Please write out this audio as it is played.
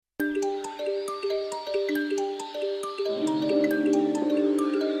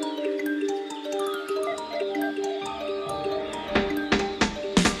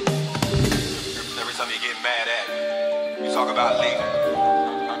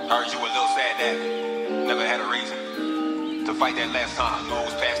Heard you a little sad that never had a reason to fight that last time. Knew it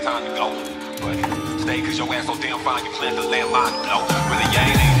was past time to go, but stay cause your ass so damn fine. You planned the landmine to blow. Really, you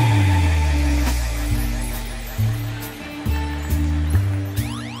ain't it.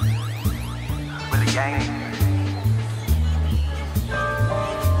 Really, you ain't it.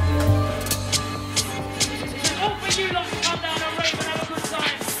 All for you lot to come down and rave and have a good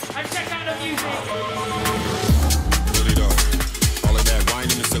time and check out the music. Really though, all of that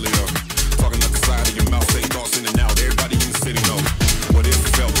whining is silly though. Talking like the side of your mouth, saying thoughts in and out. Everybody in the city know. What if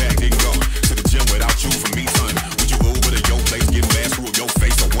you fell back, didn't go to the gym without you for me, son? Would you go over to your place, get mad, screw up your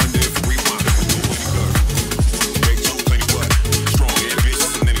face? I wonder if you rewind, if we do any good. Big Joe, plenty blood, strong and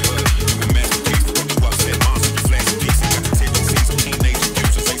vicious in any hood. You a masterpiece, fuck you up, said monster, you flash a piece. Got the tip, see some teenage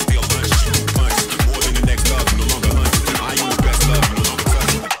abusers, they steal lunch, shoot punch. More than the next love, you no longer hunt. I am the best love, you no longer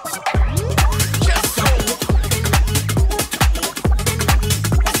touch.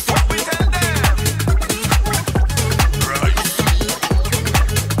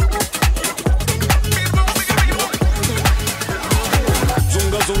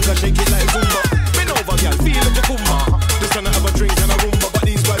 Zunga, shake it like Zumba. Been over, girl, feel the kumba. Just tryna have a drink and a rumba, but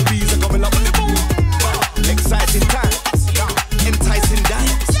these white bees are coming up with the boom. Exciting times, enticing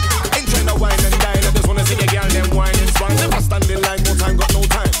dimes. Ain't tryna wine and dine, I just wanna see a girl them wine and swine. Never stand in line, more time, got no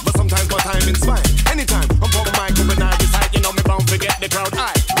time. But sometimes my timing's fine. Anytime, I'm on the mic, when I decide, you know me bound to get the crowd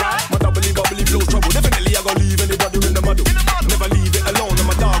high. Right? My bubbly blows trouble. Definitely I gon' leave anybody in the muddle. Never leave it alone,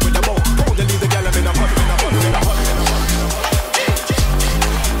 I'm a dog with a bone. Won't leave the girl in a huddle, in a huddle, in a huddle, in a huddle.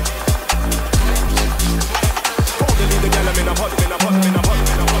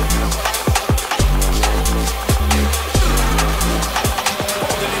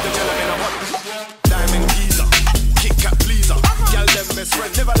 Diamond geezer, Kit Kat pleaser. Girl them best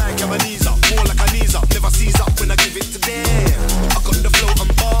friend, never like Ebenezer. More like a Neezer, never sees up when I give it to them. I got the flow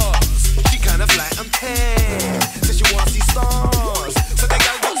and bars, she kinda fly and pan. Says she wanna see stars, so the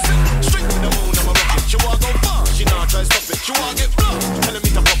girl goes straight to the moon. I'm a rocket, she wanna go far, she not try stop it. She wanna get blown, telling me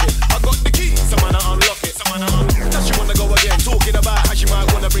to pop it. I got the key, so man I unlock it. Now she wanna go again, talking about how she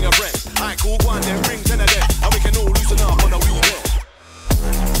might wanna bring a friend. Alright, cool, go on then, bring 10 of them, and we can all loosen up on a weekend.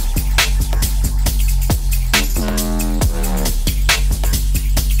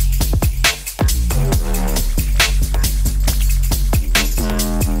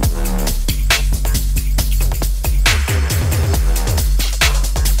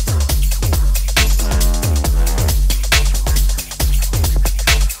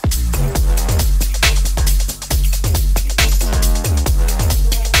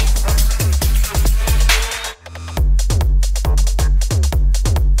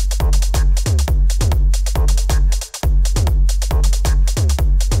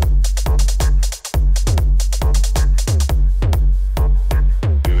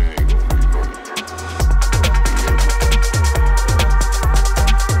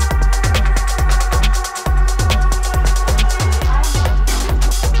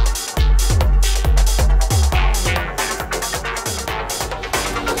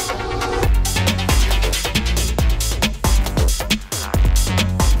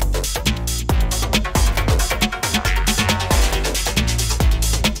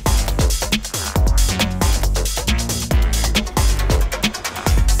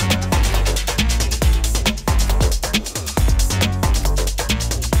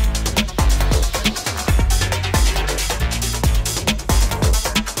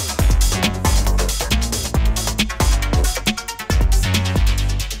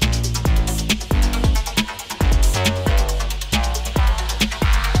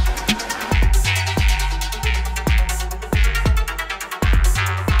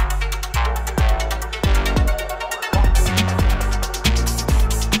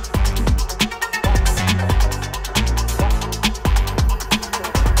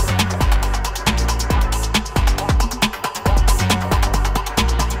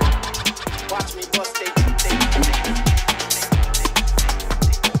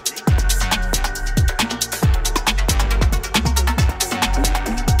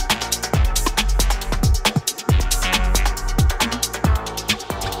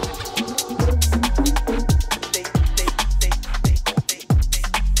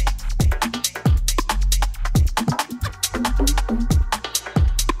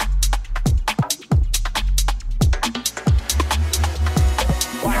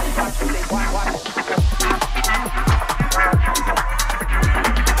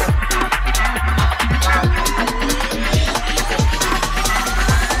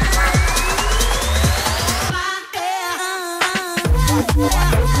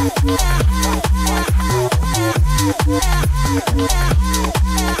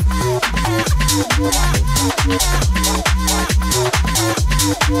 Yeah.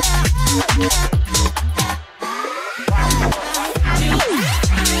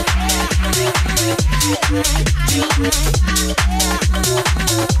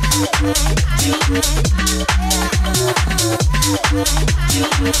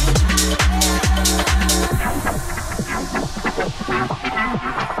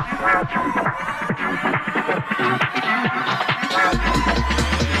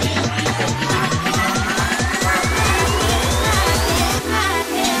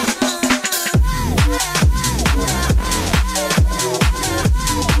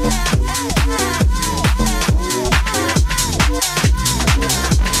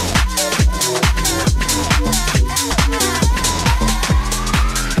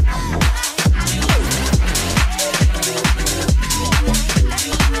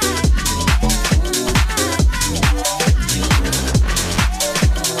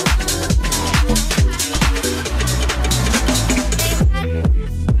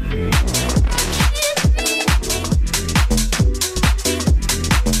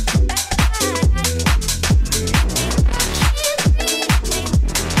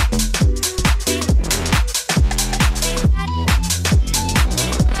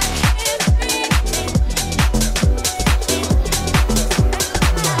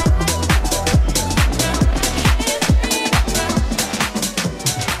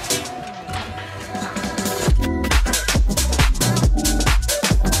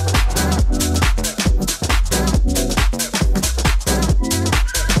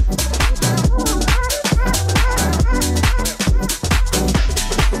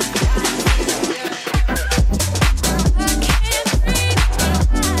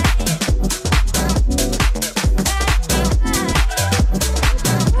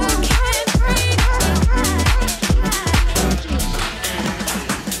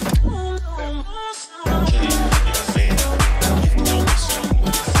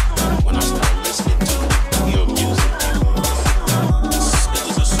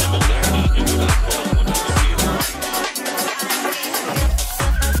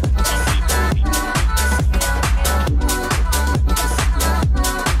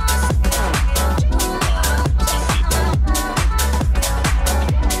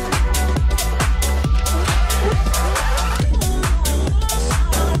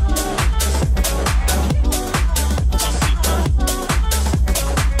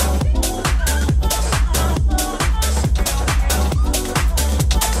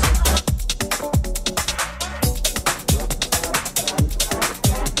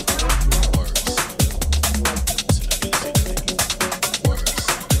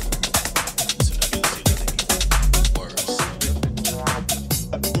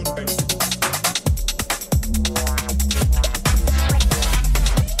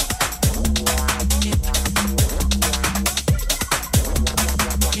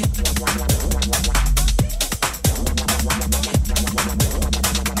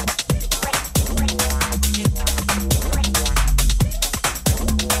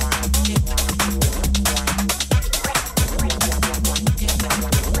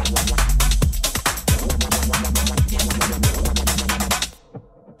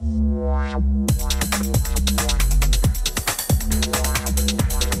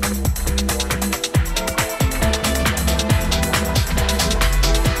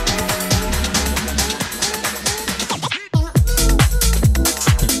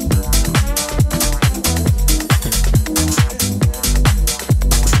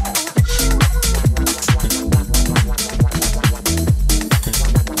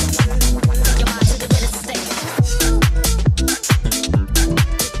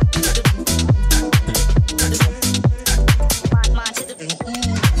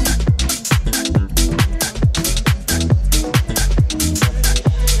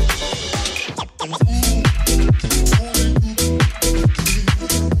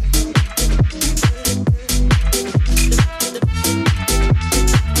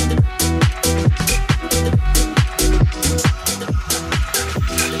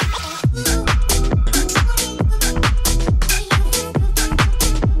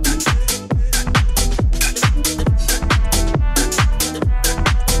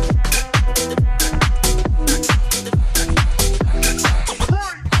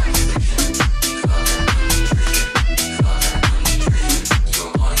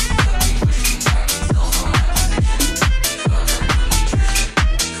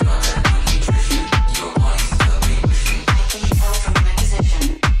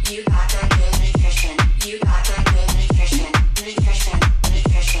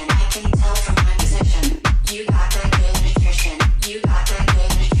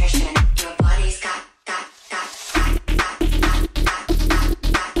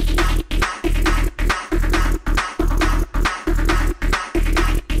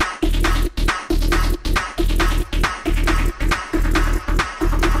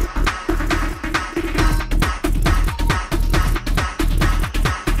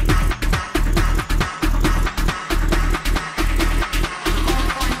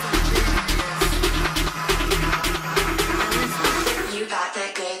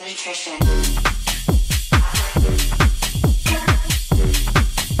 nutrition.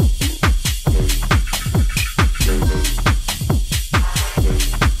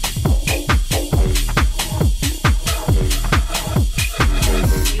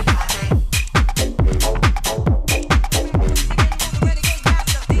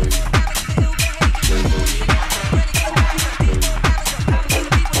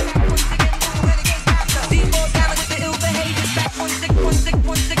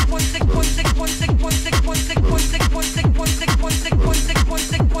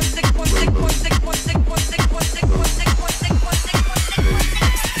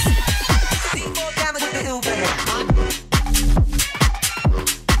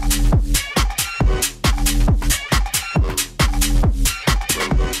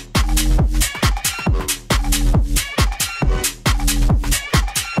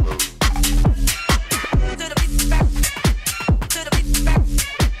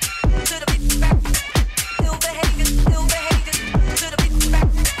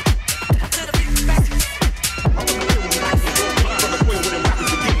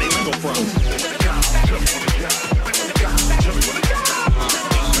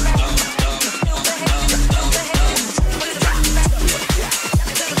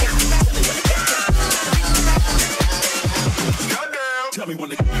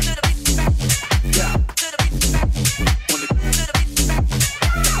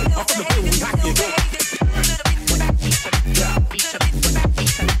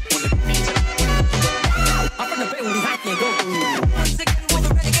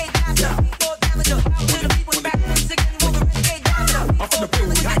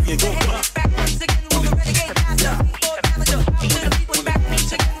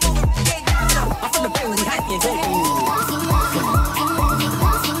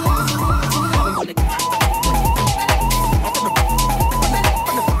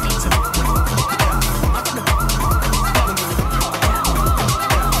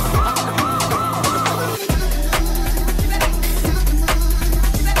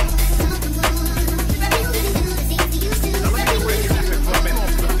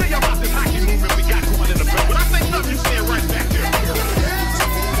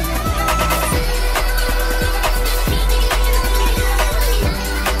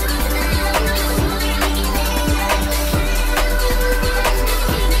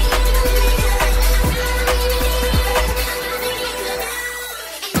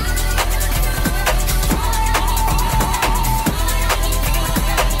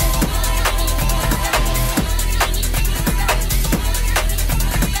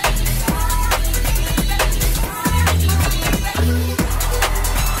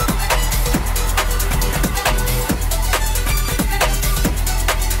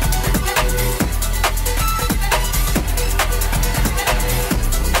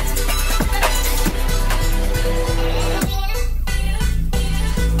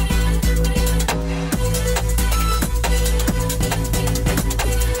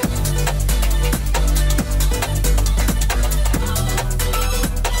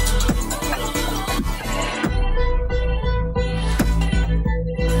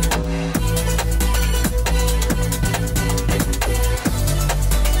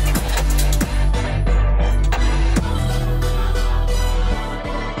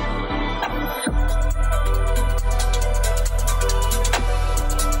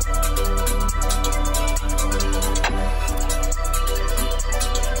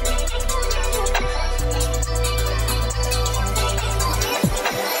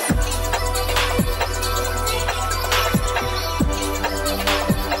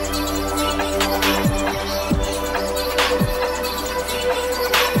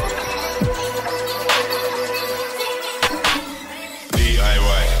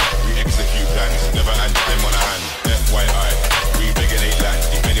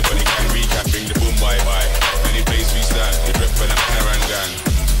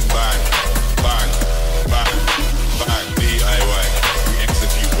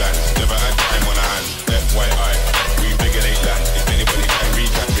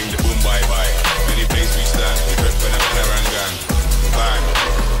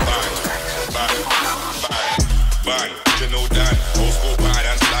 Old school bad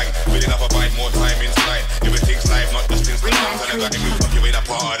and slang. Willing up a bite, more time in sight. Everything's live, not just in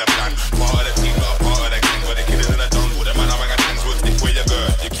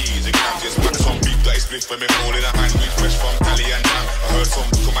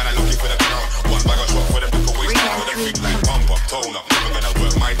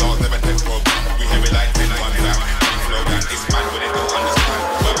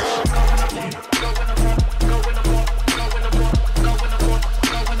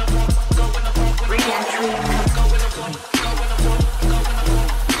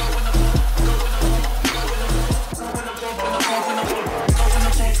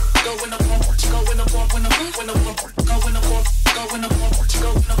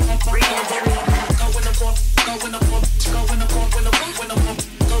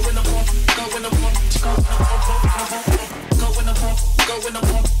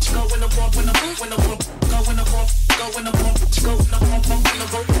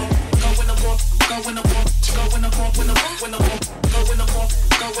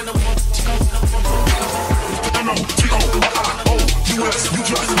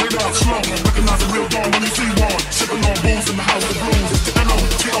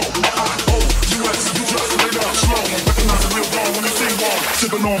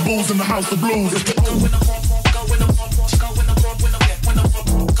putting on booze in the house of blues.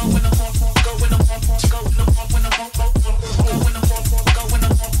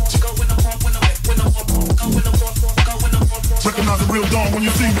 Recognize the real dawn when you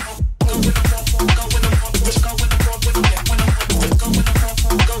see me.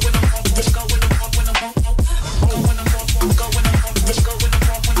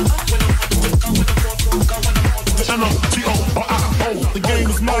 N-O-T-O-R-I-O, the game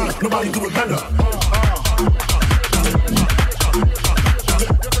is mine, nobody do it better.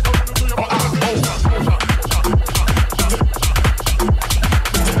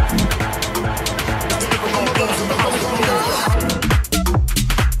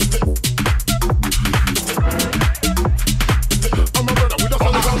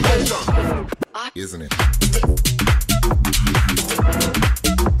 Isn't it?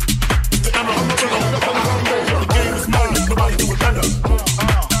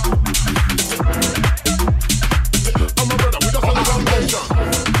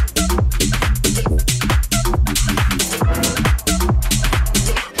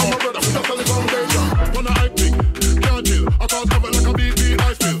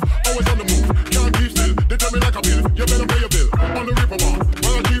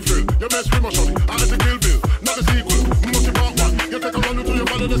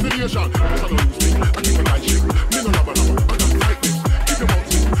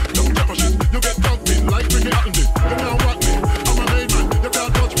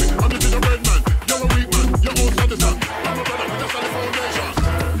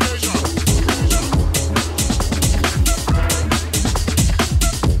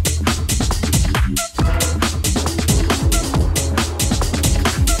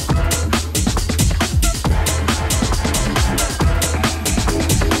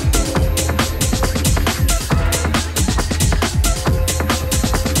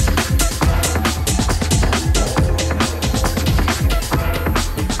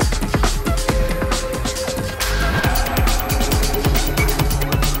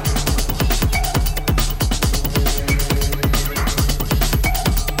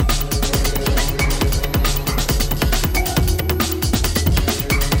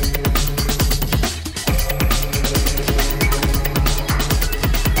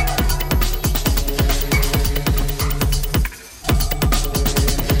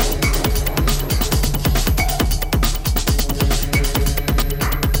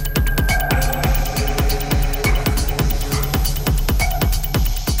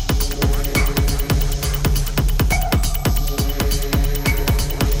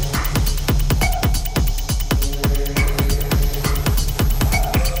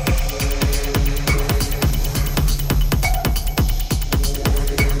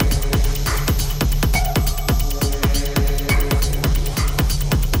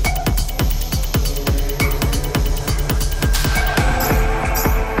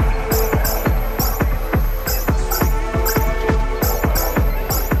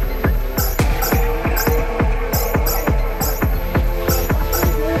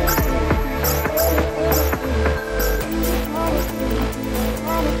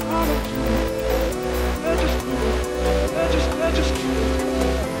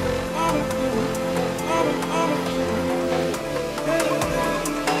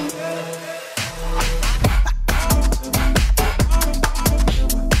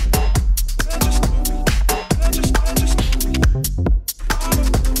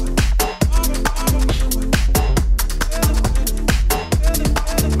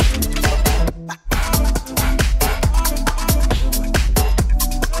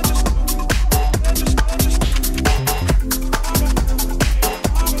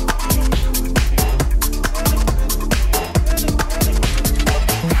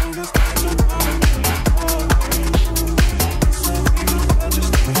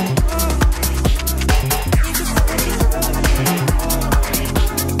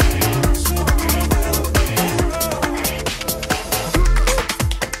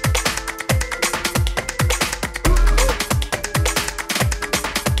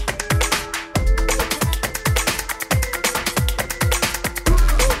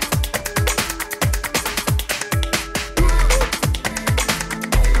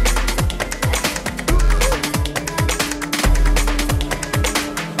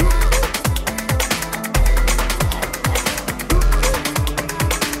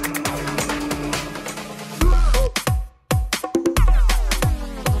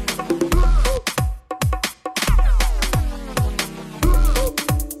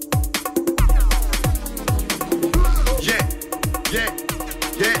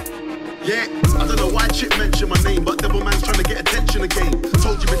 Yeah, I don't know why Chip mentioned my name, but Devil Man's trying to get attention again.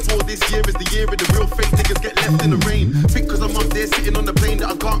 Told you before, this year is the year of the real fake niggas get left in the rain. Think cause I'm up there sitting on the plane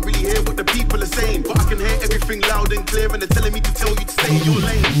that I can't really hear what the people are saying, but I can hear everything loud and clear, and they're telling me to tell you to stay in your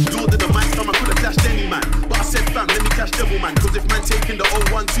lane. Lord of the mic, time I could have dashed any man, but I said fam, let me cash Devil Man, cause if man taking the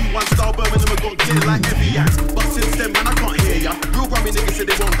 0121 star Birmingham, I got clear like every ass. But since then man, I can't hear ya. Real Grammy niggas said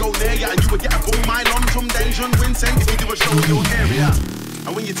they won't go near ya, and you would get a full mile on from Danger and Vincent if you do a show in your area.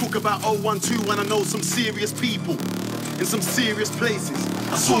 And when you talk about 0121, I know some serious people in some serious places.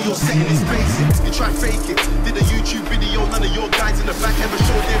 I saw your setting in spaces. You try fake it. Did a YouTube video, none of your guys in the back ever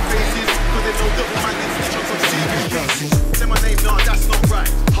showed their faces, cause they know Devil Man did snitch on some serious cases. Say my name, nah, that's not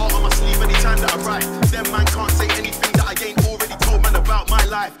right. Heart on my sleeve anytime that I write. Them man can't say anything that I ain't already told man about my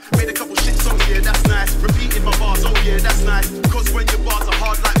life. Made a couple shit songs, yeah, that's nice. Repeated my bars, oh yeah, that's nice. Cause when your bars are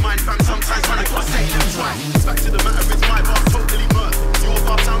hard like mine, fam, sometimes man, I gotta say them twice. Back to the matter, is my bars totally murked. Your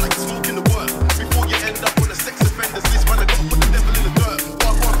bar sound like you're smoking the work. Before you end up on a sex offenders list, man, I gotta put the devil in the dirt.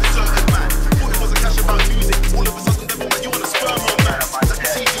 Bar for a certain man. Thought it was a cash about music. All of a sudden, devil man, you on a sperm on man. Like a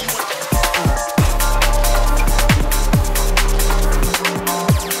TV, you want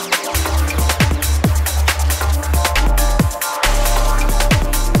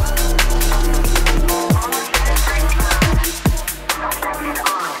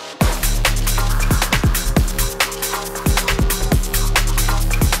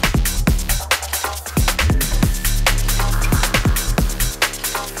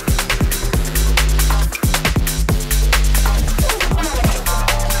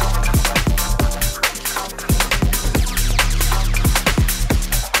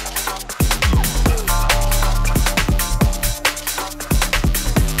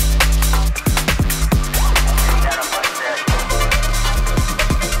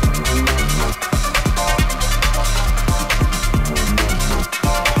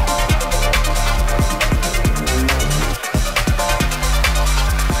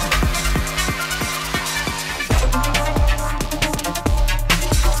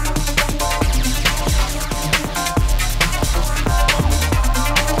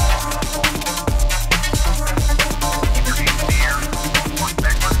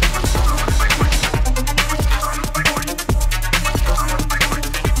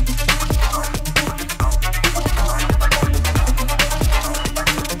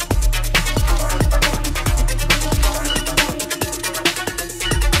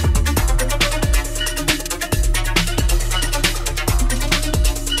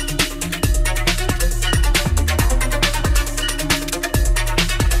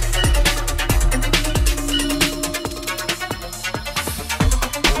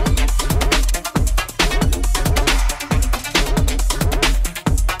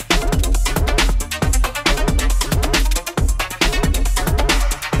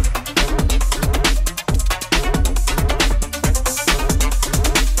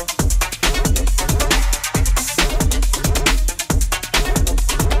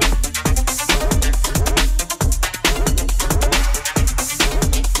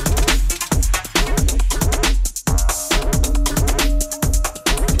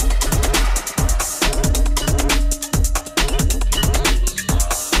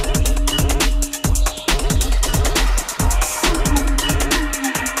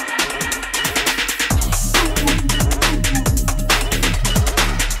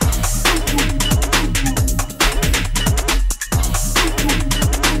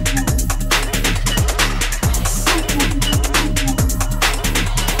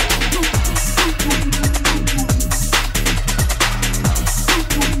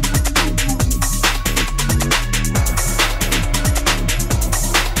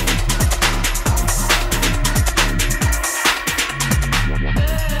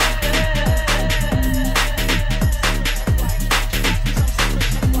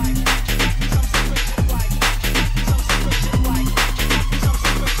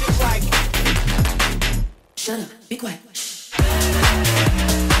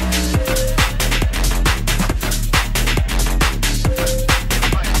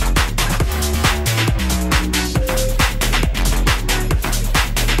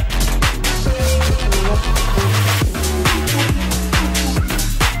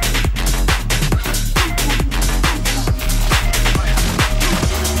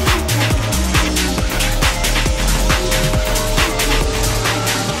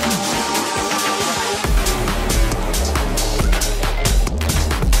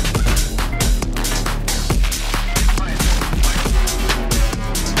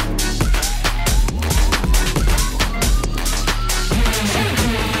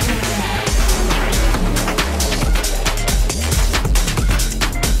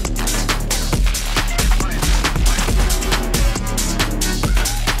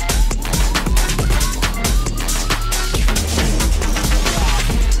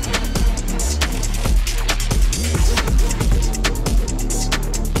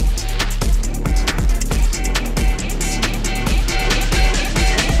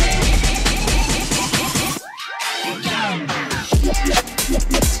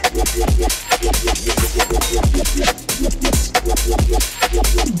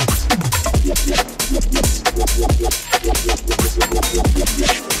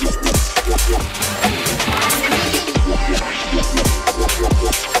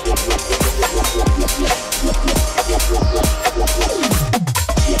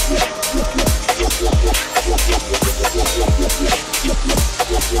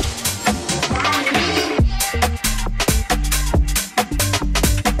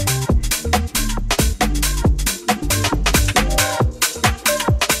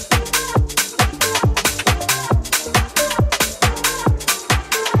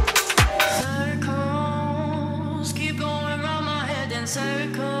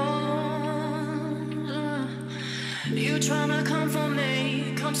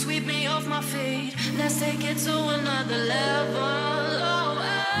sweep me off my feet. Let's take it to another level. Oh,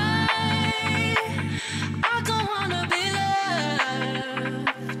 I don't wanna be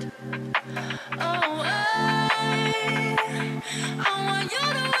left. Oh, I want you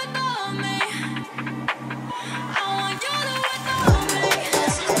to adore me. I want you to adore me.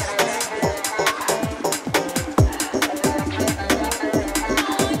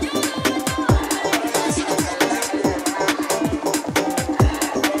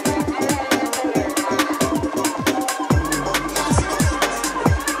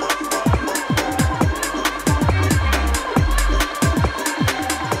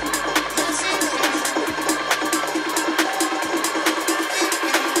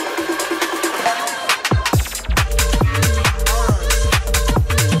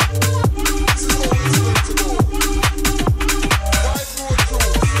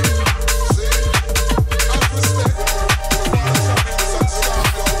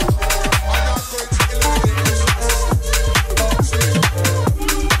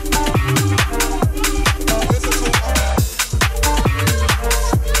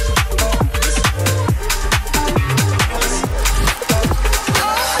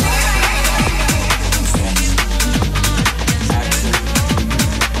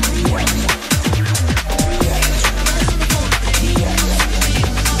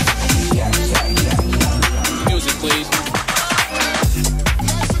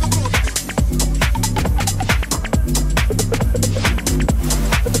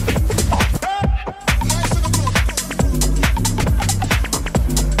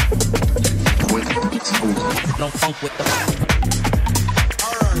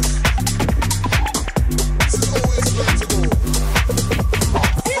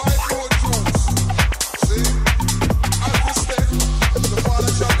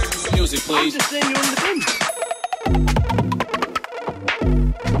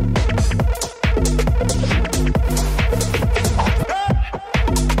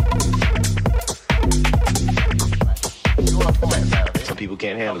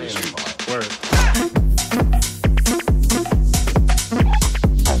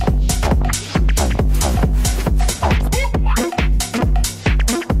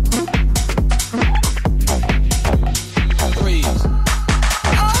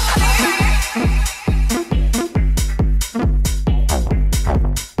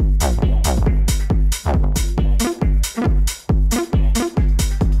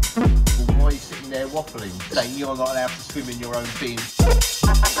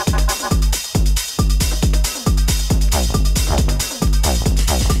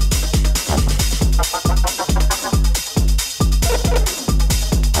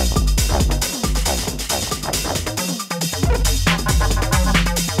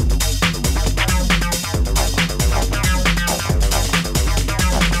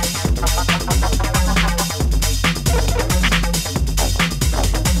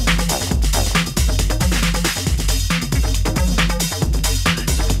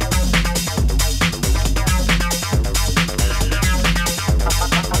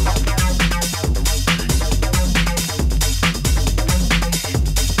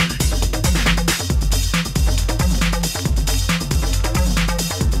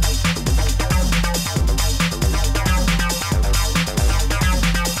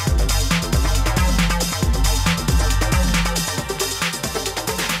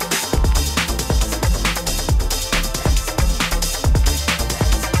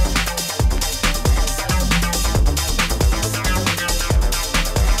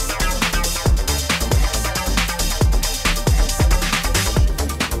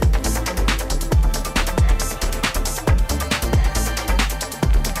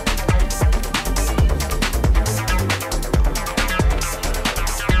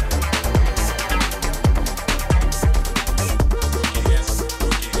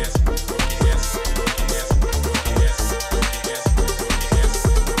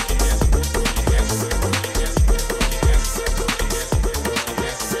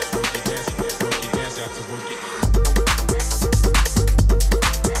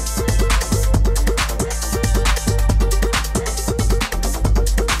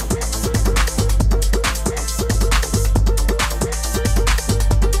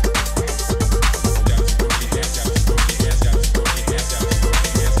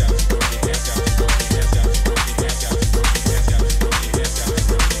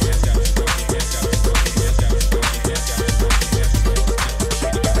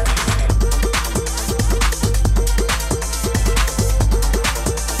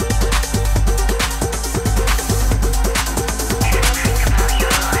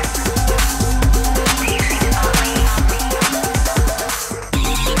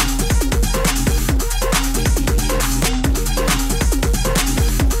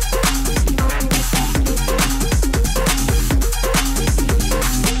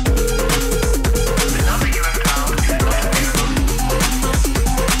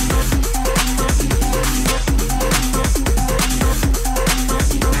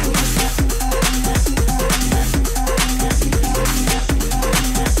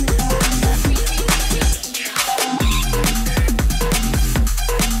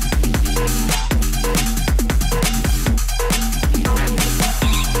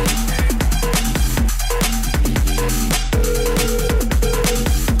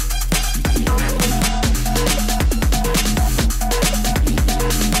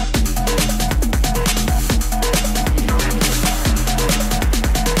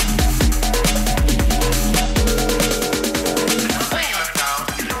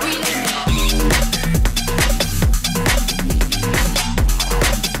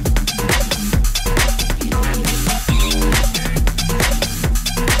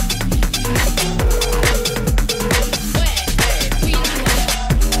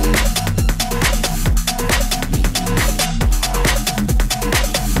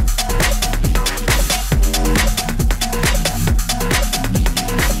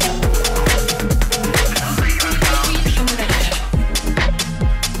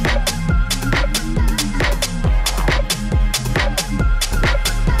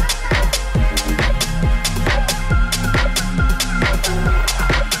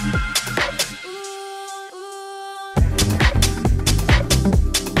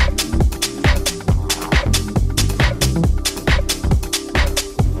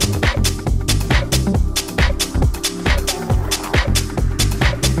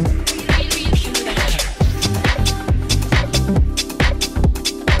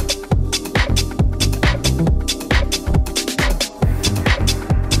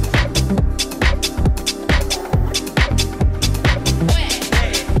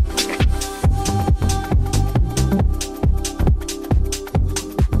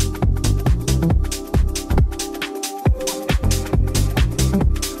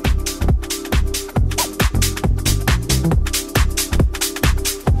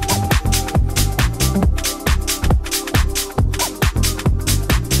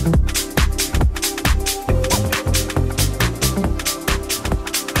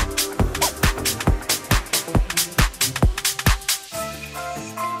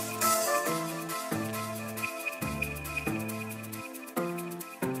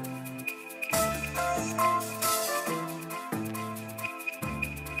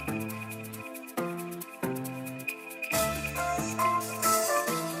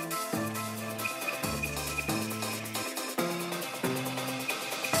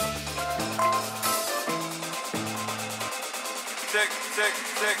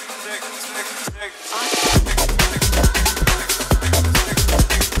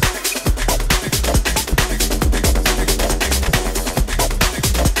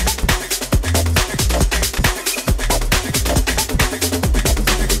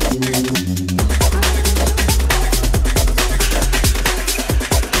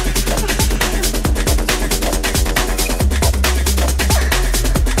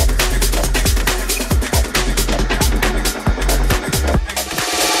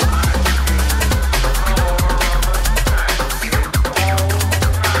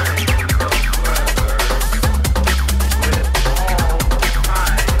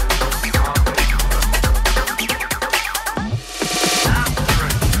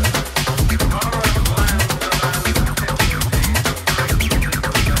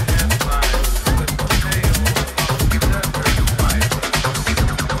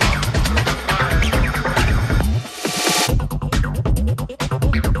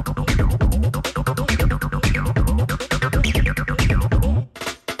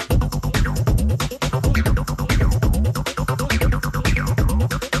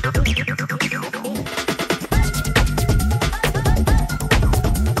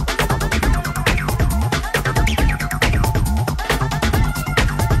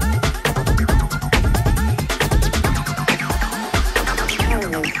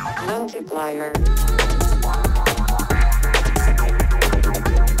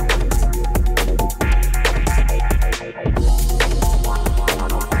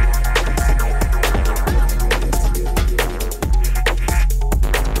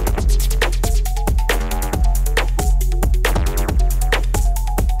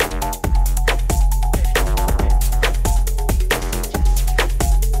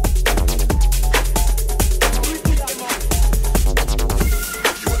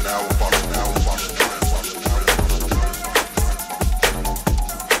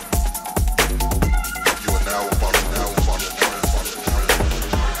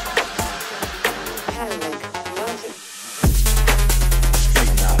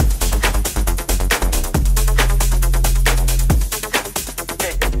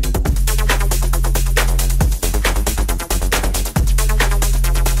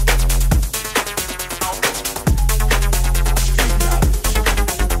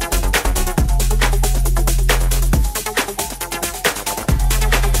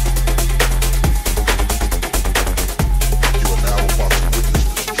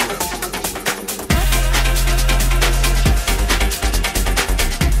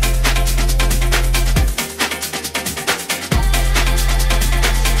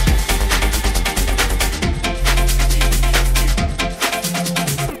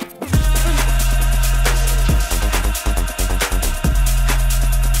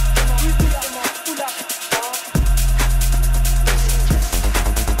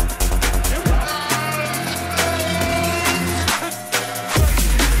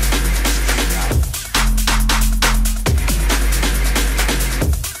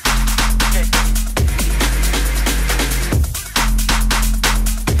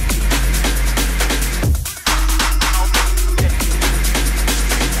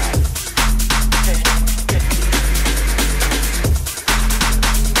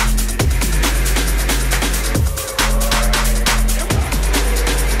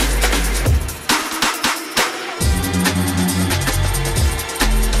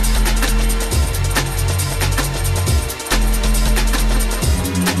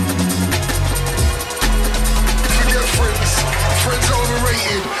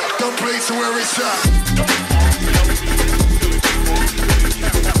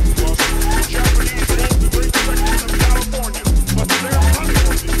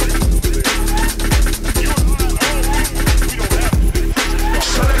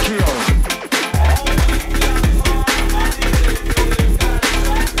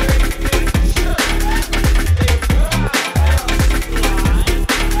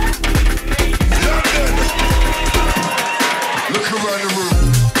 Look around the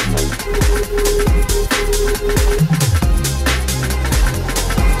room.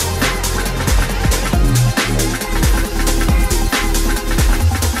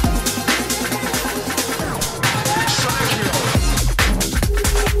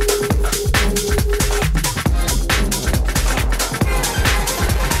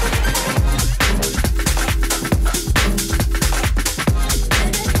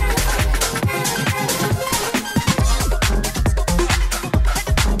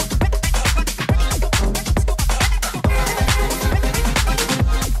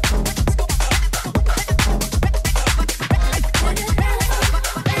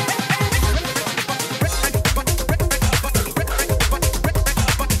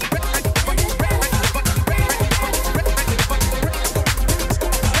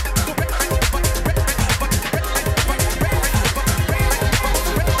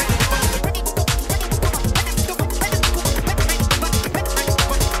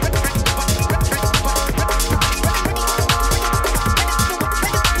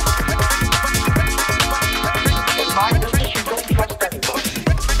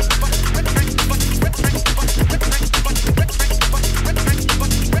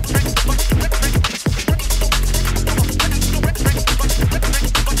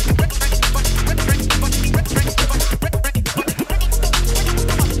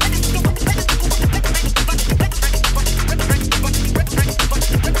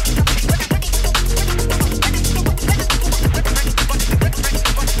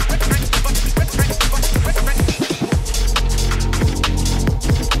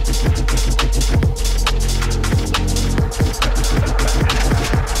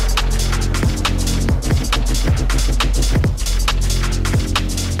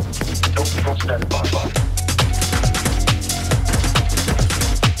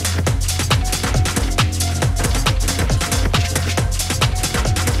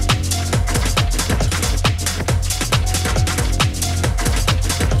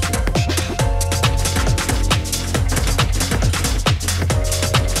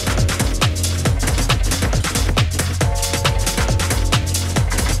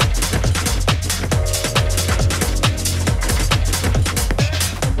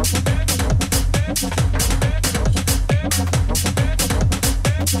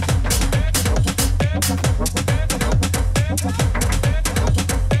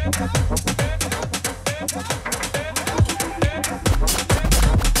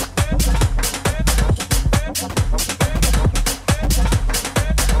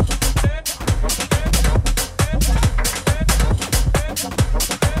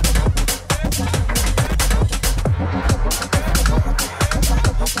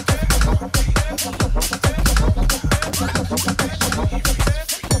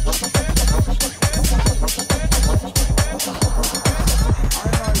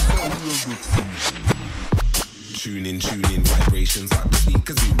 tuning, vibrations like the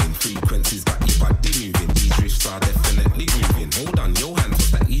speakers zooming, frequencies got your body moving. These riffs are definitely grooving. Hold on, your hands,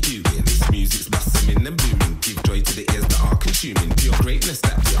 what's that you doing? This music's blossoming and blooming. Give joy to the ears that are consuming. Pure greatness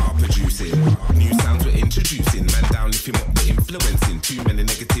that we are producing. New sounds we're introducing. Man down, lift him up, we're influencing. Too many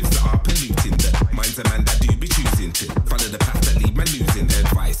negatives that are polluting. The minds a man that do be choosing to follow the path that lead man losing.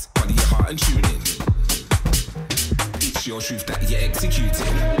 Advice, follow your heart and tune in. It's your truth that you're executing.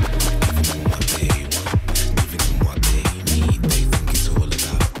 Giving them what they want, giving them what they need. They think it's all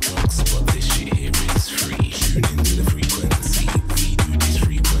about drugs, but this shit here is free. Tune into the frequency, we do this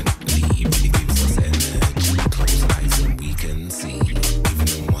frequently. It really gives us energy, close eyes and we can see. Giving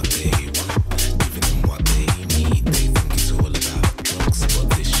them what they want, giving them what they need. They think it's all about drugs, but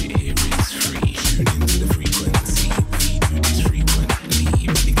this shit here is free. Tune into the frequency, we do this frequently. It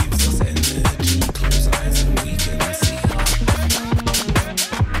really gives us energy, close eyes and we can see.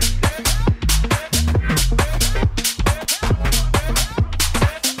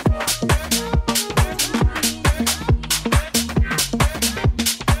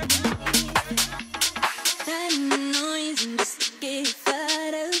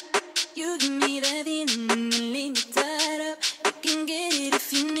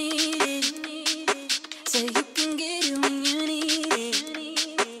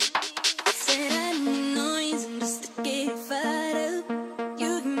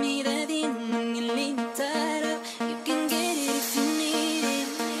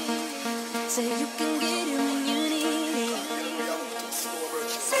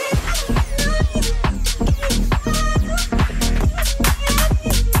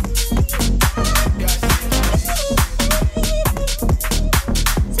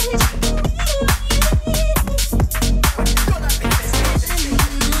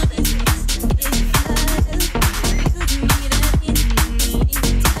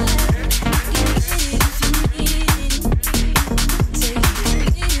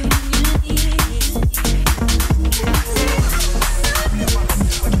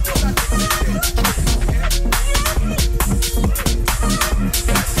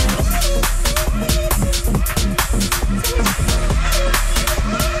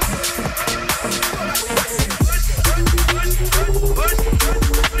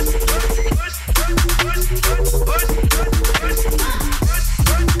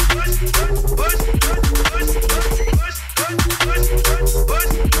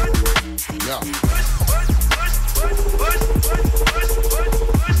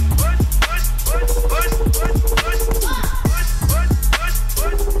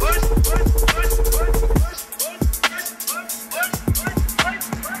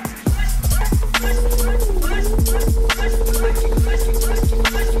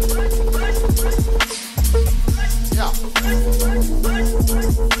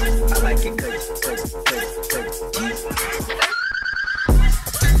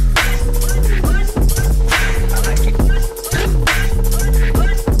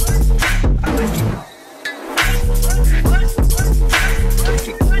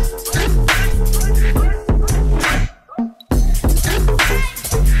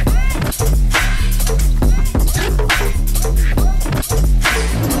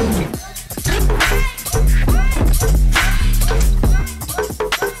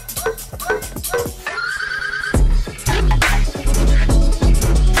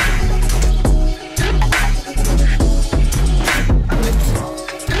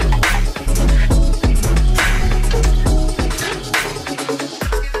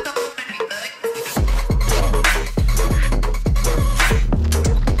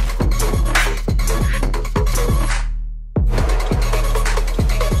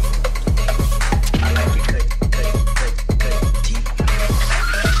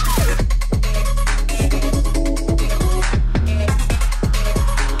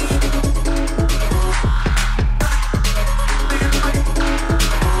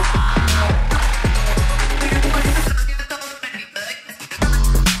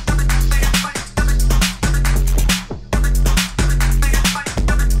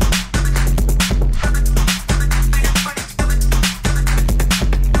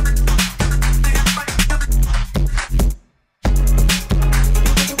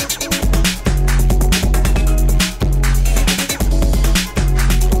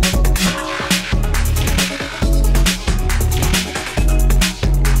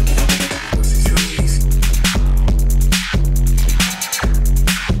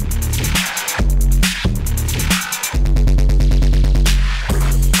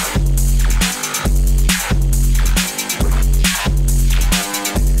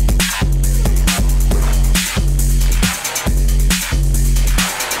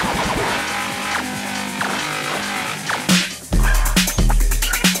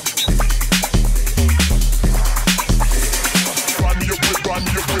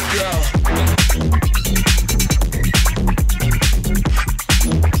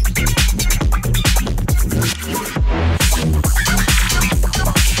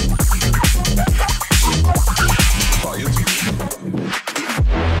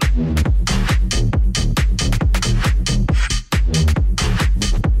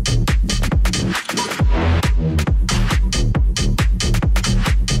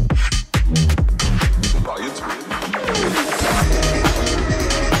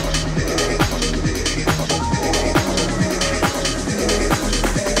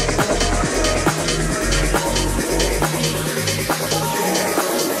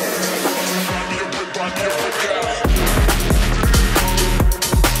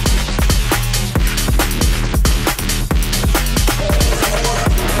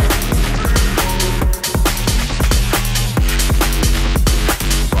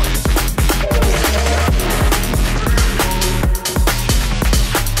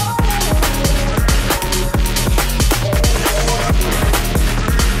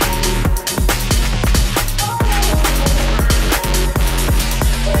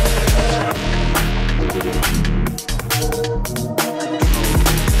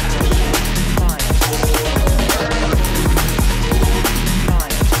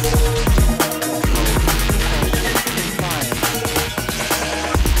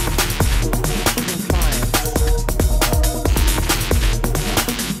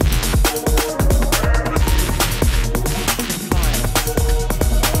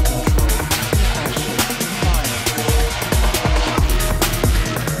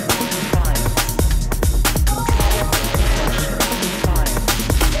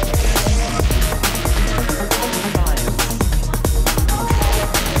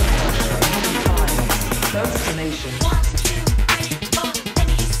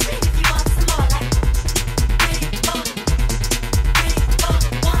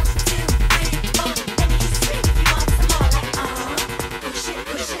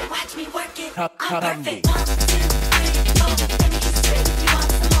 perfect.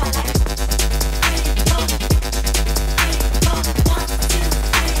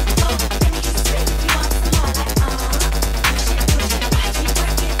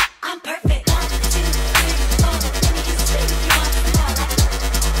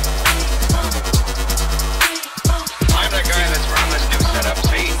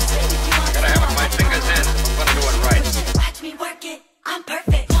 Watch me work it, I'm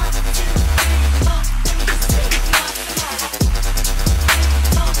perfect.